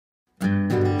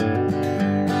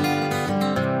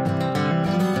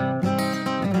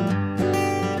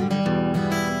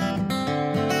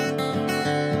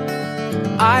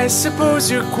I suppose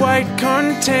you're quite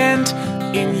content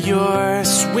in your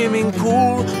swimming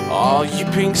pool. All you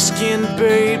pink-skinned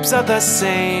babes are the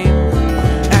same,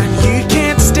 and you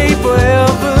can't stay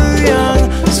forever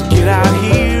young. So get out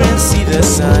here and see the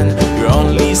sun. You're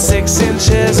only 6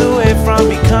 inches away from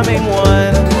becoming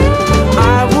one.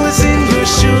 I was in your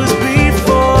shoes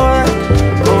before,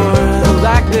 or the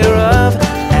lack thereof,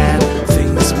 and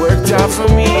things worked out for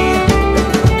me.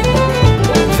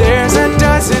 There's a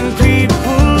dozen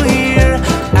people here,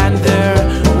 and they're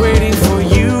waiting for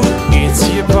you. It's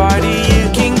your party, you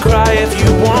can cry if you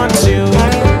want to.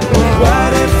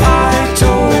 What if I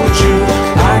told you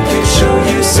I could show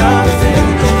you something?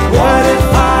 What if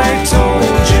I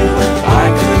told you I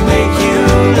could make you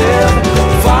live?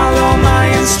 Follow my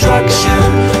instruction,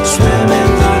 swim in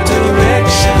the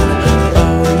direction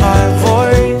of my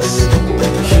voice.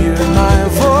 Hear my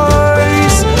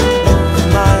voice, of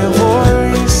my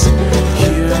voice.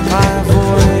 Hear my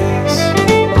voice.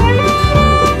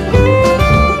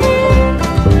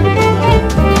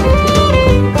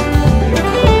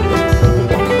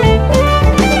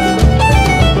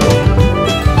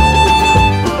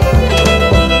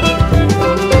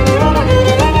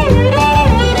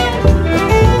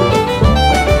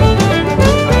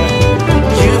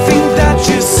 You think that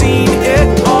you've seen it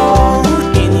all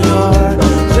in your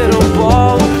little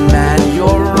ball, man,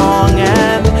 you're wrong.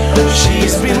 And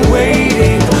she's been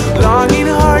waiting, longing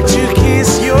hard to kiss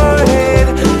your head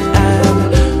and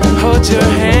hold your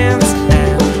hands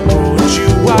and hold you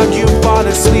while you fall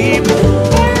asleep.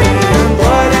 And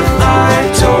what if I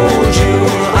told you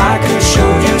I could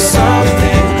show you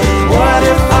something? What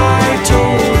if I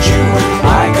told you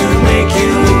I could make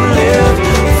you live?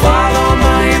 Follow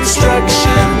my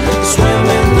instruction, swim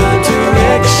in the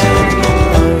direction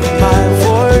of my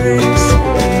voice.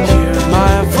 Hear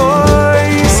my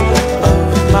voice, of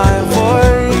my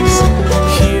voice.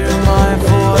 Hear my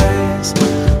voice.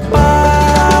 Ba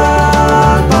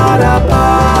ba da ba,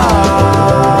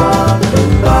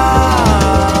 ba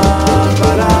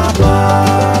ba da ba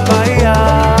ba ya,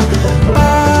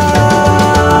 ba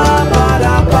ba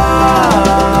da ba,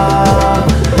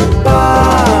 ba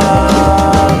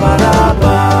ba da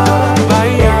ba ba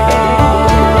ya.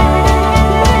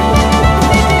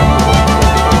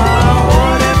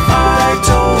 What if I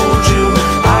told you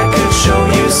I could show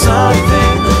you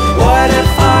something? What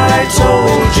if I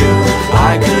told you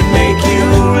I could make you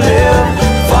live?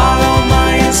 Follow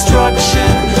my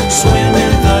instruction, swim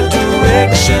in the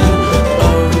direction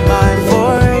of my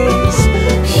voice.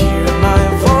 Hear my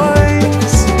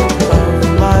voice, of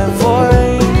my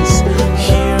voice.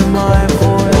 Hear my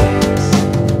voice.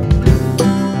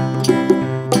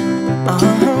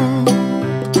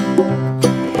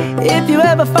 If you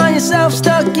ever find yourself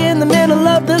stuck in the middle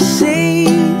of the sea,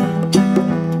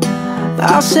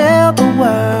 I'll sail the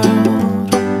world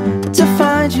to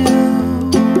find you.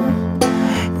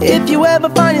 If you ever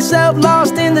find yourself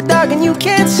lost in the dark and you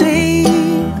can't see,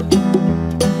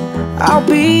 I'll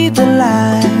be the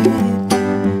light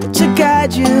to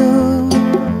guide you.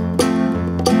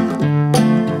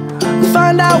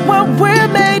 Find out what we're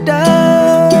made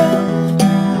of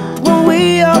when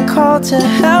we are called to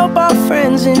help our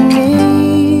friends in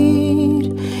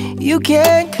need. You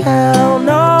can count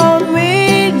on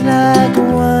me like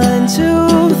 1,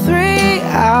 2, 3,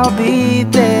 I'll be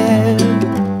there.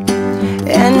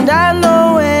 And I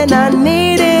know when I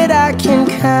need it, I can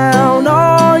count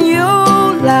on you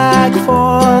like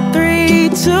 4, 3,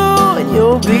 2, and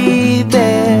you'll be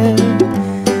there.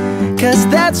 'Cause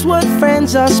that's what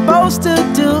friends are supposed to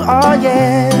do, oh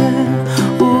yeah.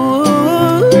 Ooh,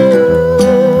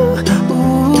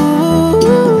 ooh,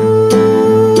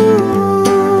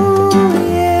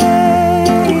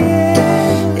 yeah,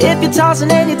 yeah. If you're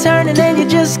tossing and you're turning and you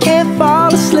just can't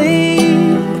fall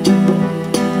asleep,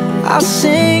 I'll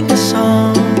sing a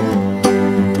song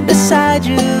beside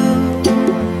you.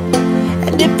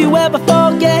 And if you ever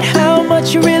forget how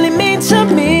much you really mean to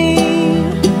me,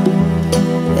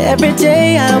 every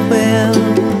day I will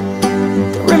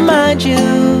remind you.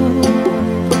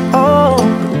 Oh,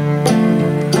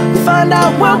 find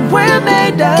out what we're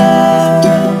made of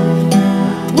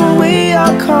when we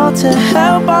are called to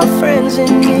help our friends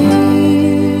in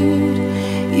need.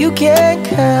 You can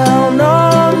count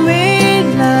on me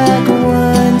like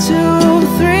 1, 2,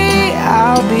 3,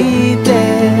 I'll be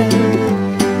there.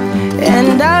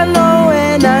 And I know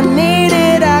when I need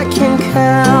it, I can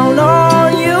count on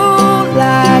you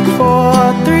like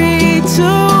 4, 3,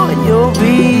 2, and you'll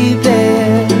be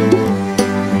there.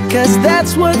 'Cause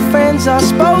that's what friends are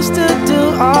supposed to do,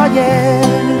 oh yeah.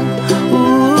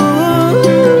 Ooh,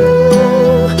 ooh,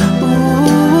 ooh.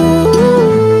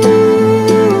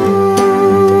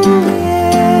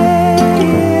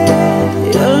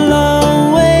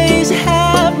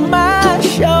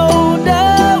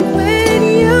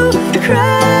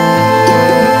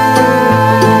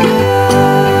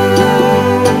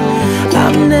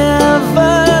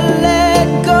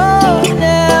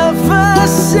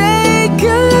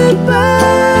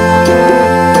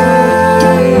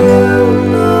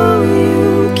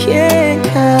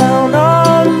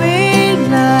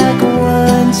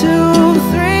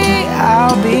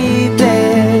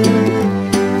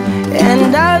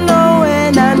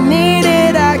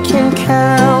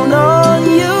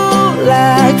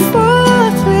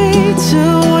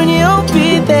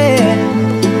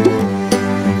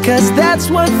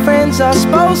 what friends are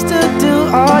supposed to do.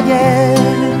 Oh yeah.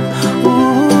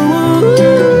 Ooh,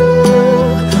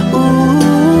 ooh.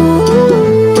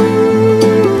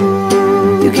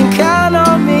 You can count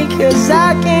on me, 'cause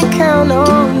I can count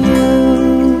on you.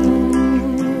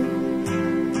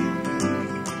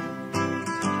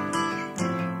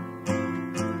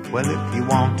 Well, if you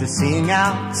want to sing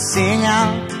out, sing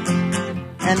out.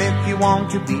 And if you want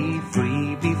to be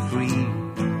free, be free.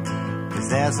 'Cause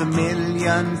there's a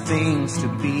million things to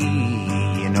be,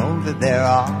 you know that there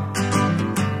are.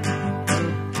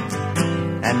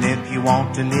 And if you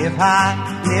want to live high,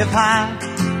 live high.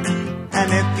 And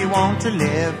if you want to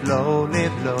live low,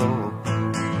 live low.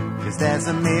 'Cause there's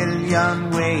a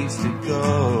million ways to go,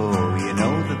 you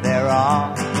know that there are.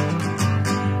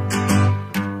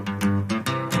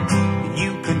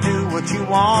 You can do what you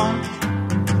want,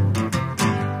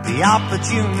 the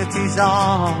opportunity's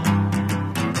on.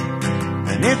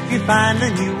 And if you find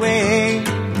a new way,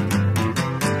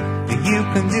 you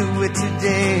can do it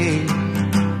today.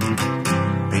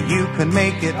 You can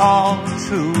make it all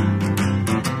true,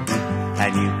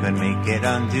 and you can make it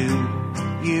undo.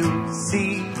 You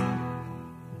see,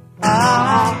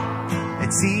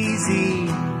 it's easy.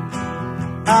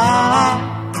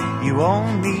 You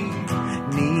only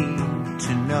need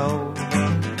to know.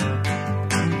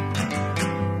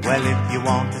 Well, if you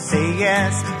want to say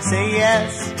yes, say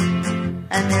yes.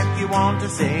 And if you want to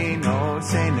say no,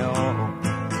 say no.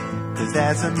 'Cause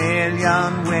there's a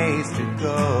million ways to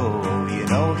go, you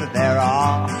know that there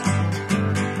are.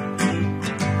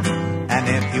 And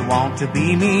if you want to be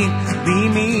me, be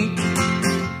me.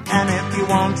 And if you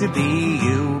want to be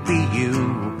you, be you.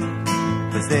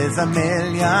 'Cause there's a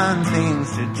million things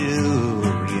to do,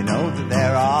 you know that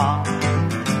there are.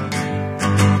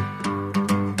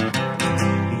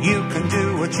 You can do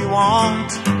what you want,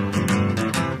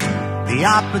 the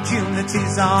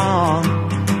opportunity's on.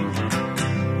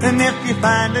 And if you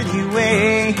find a new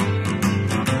way,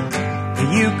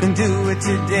 you can do it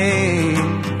today.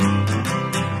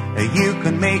 You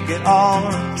can make it all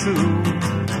true,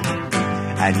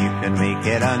 and you can make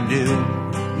it undo.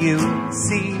 You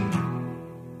see,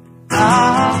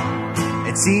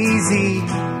 it's easy.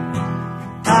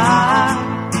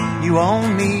 You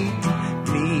only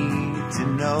need to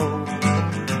know.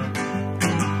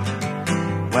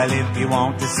 Well, if you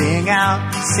want to sing out,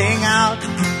 sing out.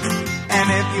 And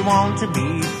if you want to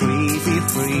be free, be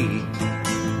free.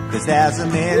 'Cause there's a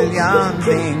million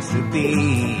things to be,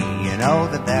 you know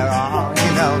that there are,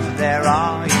 you know that there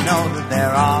are, you know that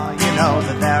there are, you know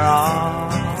that there are,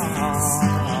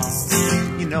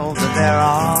 you know that there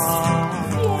are.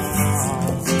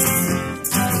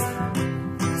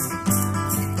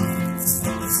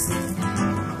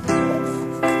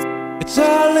 It's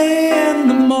early in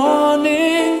the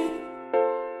morning,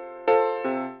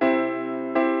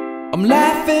 I'm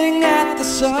laughing at the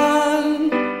sun.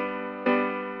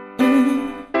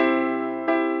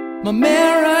 My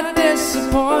mirror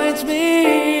disappoints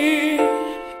me,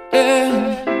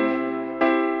 yeah.